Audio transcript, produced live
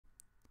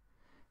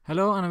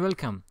Hello and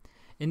welcome.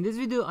 In this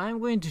video I am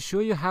going to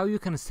show you how you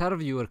can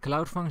serve your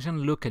cloud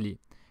function locally.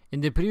 In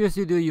the previous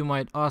video you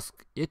might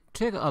ask, it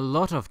takes a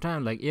lot of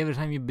time, like every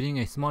time you bring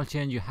a small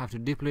change you have to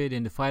deploy it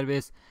in the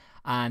Firebase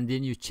and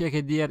then you check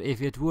it there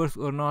if it works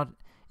or not.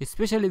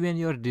 Especially when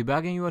you are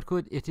debugging your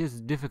code, it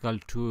is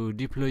difficult to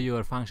deploy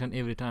your function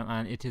every time,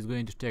 and it is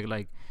going to take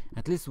like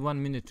at least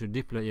 1 minute to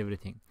deploy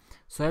everything.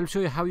 So I'll show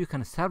you how you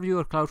can serve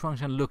your cloud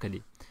function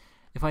locally.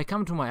 If I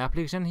come to my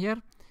application here,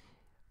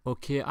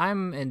 okay,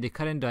 I'm in the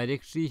current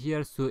directory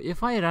here. So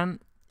if I run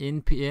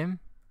npm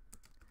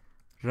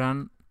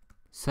run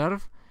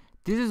serve,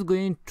 this is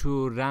going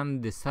to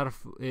run the serve.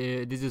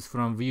 This is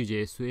from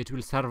Vuejs, so it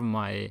will serve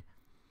my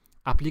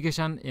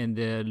application in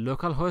the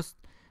local host.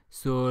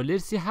 So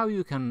let's see how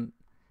you can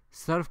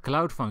serve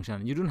cloud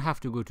function. You don't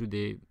have to go to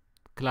the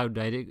cloud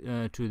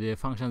to the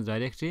functions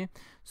directory.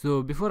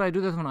 So before I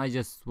do that one, I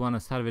just want to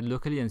serve it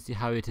locally and see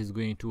how it is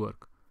going to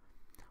work.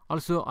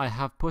 Also, I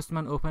have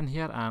Postman open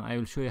here, and I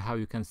will show you how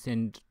you can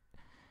send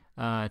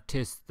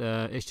test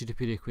HTTP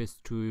requests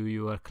to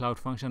your cloud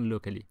function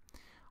locally.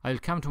 I will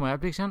come to my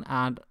application,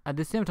 and at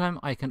the same time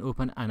I can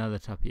open another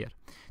tab here.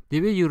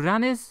 The way you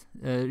run is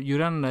you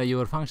run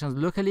your functions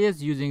locally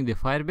is using the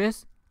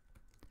Firebase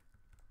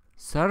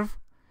serve.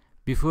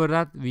 Before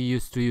that we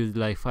used to use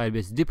like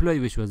Firebase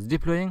deploy, which was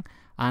deploying,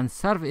 and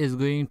serve is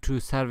going to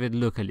serve it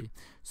locally.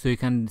 So you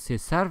can say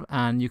serve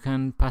and you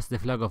can pass the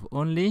flag of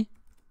only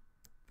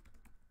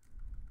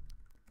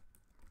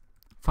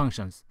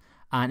functions,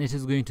 and it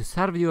is going to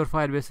serve your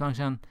Firebase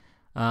function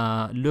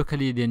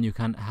locally. Then you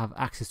can have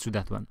access to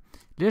that one.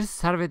 Let's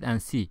serve it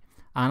and see,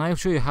 and I'll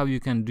show you how you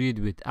can do it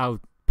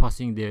without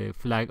passing the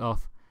flag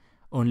of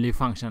only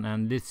function,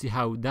 and let's see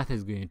how that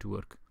is going to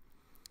work.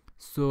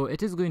 So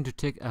it is going to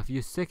take a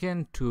few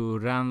seconds to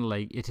run,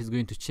 like it is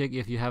going to check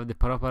if you have the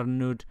proper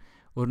node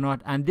or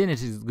not, and then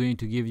it is going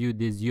to give you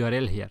this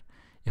URL here.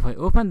 If I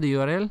open the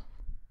URL,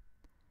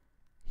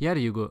 here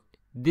you go.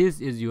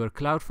 This is your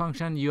cloud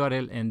function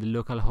URL and the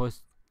local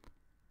host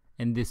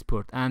in this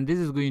port, and this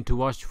is going to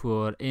watch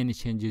for any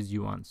changes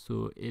you want.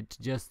 So it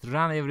just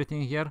run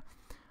everything here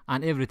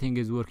and everything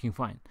is working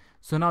fine.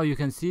 So now you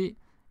can see,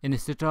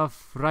 instead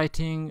of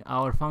writing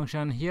our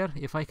function here,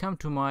 if I come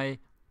to my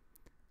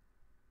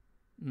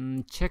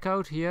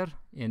checkout here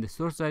in the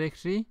source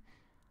directory,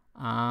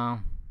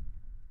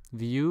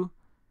 view,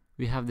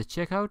 we have the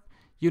checkout.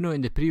 You know,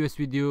 in the previous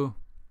video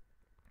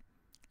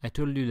I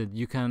told you that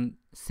you can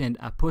send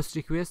a post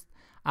request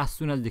as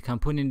soon as the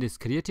component is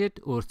created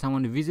or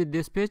someone visit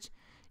this page.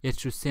 It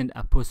should send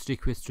a post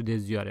request to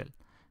this URL.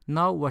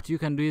 Now what you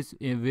can do is,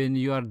 when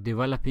you are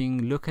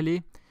developing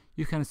locally,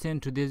 you can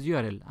send to this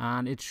URL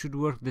and it should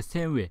work the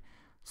same way.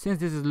 Since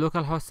this is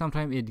localhost,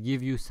 sometimes it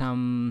gives you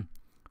some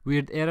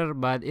weird error,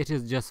 but it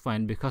is just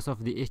fine because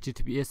of the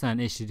HTTPS and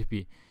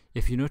HTTP.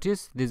 If you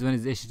notice, this one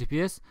is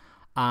HTTPS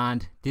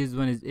and this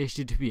one is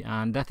HTTP,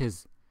 and that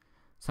is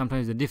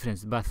sometimes the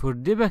difference. But for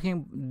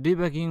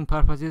debugging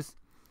purposes,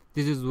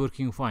 this is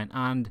working fine.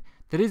 And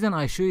the reason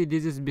I show you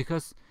this is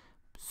because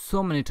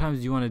so many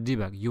times you want to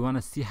debug, you want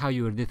to see how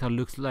your data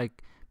looks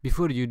like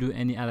before you do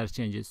any other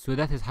changes. So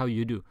that is how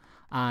you do.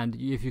 And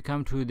if you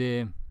come to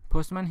the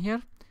Postman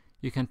here,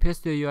 you can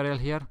paste the URL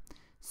here,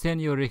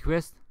 send your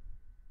request,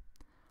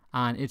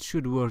 and it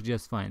should work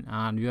just fine.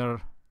 And we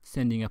are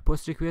sending a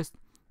post request.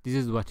 This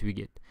is what we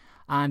get.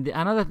 And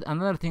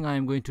another thing I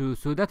am going to,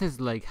 so that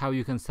is like how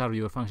you can serve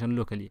your function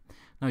locally.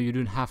 Now you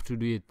don't have to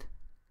do it.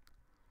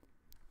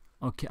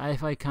 Okay,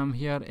 if I come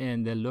here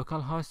in the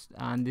local host,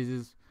 and this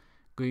is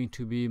going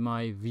to be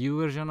my view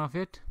version of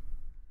it,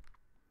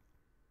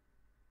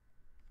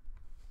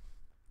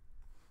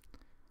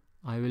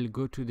 I will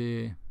go to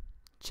the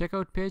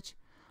checkout page,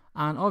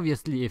 and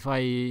obviously if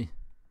I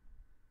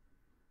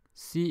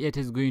see, it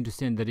is going to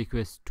send the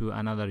request to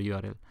another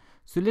URL.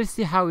 So let's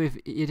see how if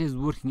it is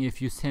working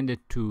if you send it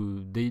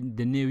to the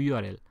new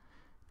URL,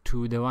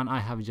 to the one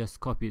I have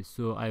just copied.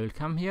 So I will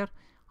come here,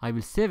 I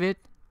will save it,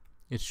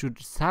 it should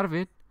serve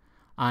it,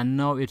 and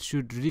now it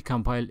should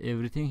recompile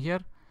everything here.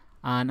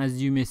 And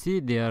as you may see,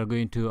 they are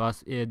going to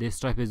ask, the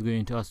Stripe is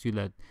going to ask you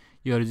that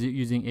you are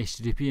using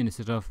HTTP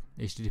instead of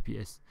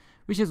HTTPS,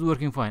 which is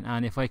working fine.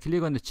 And if I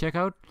click on the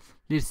checkout,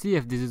 let's see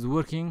if this is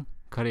working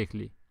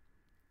correctly.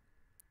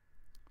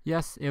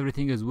 Yes,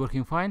 everything is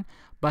working fine.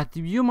 But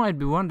you might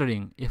be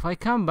wondering, if I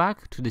come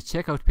back to the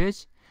checkout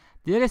page,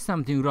 there is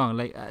something wrong.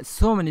 Like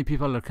so many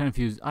people are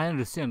confused. I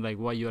understand like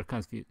why you are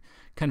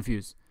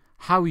confused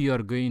how you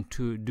are going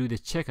to do the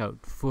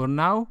checkout. For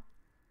now,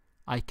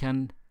 I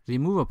can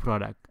remove a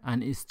product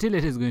and still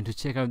it is going to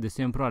check out the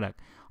same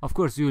product. Of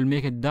course, you will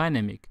make it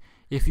dynamic.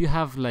 If you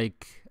have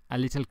like a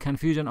little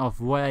confusion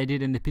of why I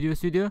did in the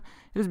previous video,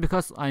 it is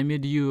because I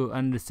made you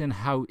understand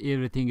how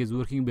everything is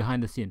working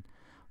behind the scene.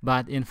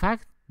 But in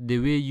fact, the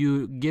way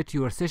you get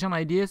your session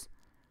IDs,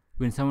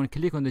 when someone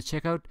click on the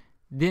checkout,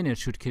 then it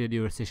should create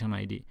your session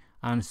ID,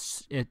 and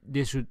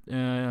they should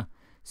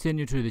send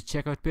you to the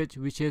checkout page,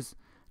 which is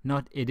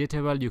not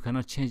editable. You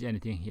cannot change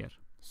anything here.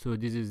 So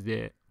this is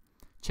the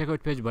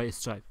checkout page by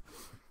Stripe.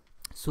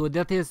 So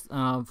that is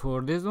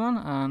for this one,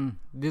 and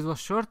this was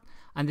short.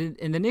 And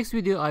in the next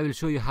video I will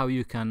show you how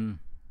you can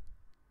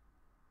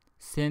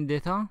send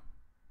data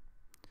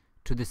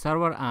to the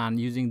server, and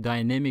using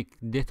dynamic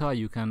data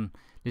you can,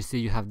 let's say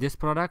you have this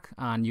product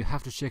and you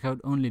have to check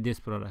out only this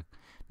product,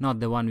 not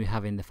the one we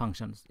have in the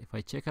functions. If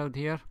I check out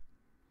here,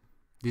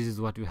 this is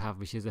what we have,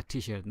 which is a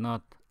t-shirt,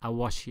 not a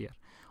watch here.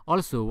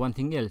 Also, one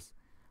thing else,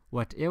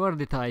 whatever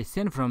data I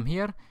send from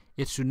here,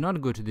 it should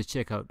not go to the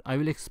checkout. I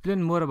will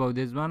explain more about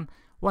this one.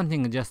 One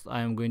thing just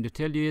I am going to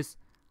tell you is,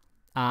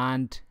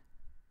 and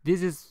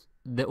this is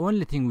the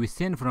only thing we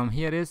send from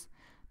here, is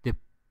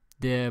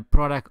the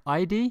product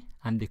ID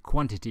and the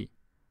quantity.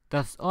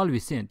 That's all we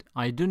send.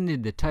 I don't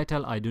need the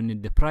title, I don't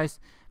need the price,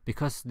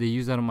 because the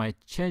user might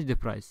change the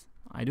price.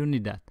 I don't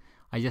need that.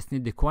 I just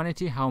need the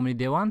quantity, how many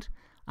they want,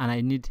 and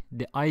I need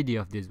the ID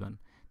of this one.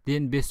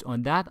 Then based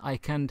on that, I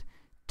can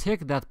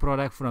take that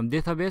product from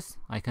database,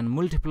 I can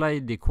multiply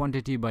the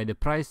quantity by the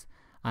price,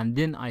 and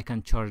then I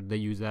can charge the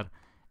user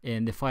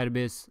in the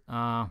Firebase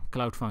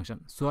cloud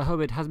function. So I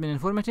hope it has been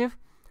informative.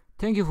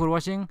 Thank you for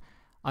watching.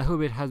 I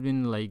hope it has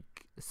been like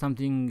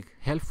something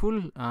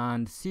helpful,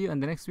 and see you in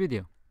the next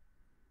video.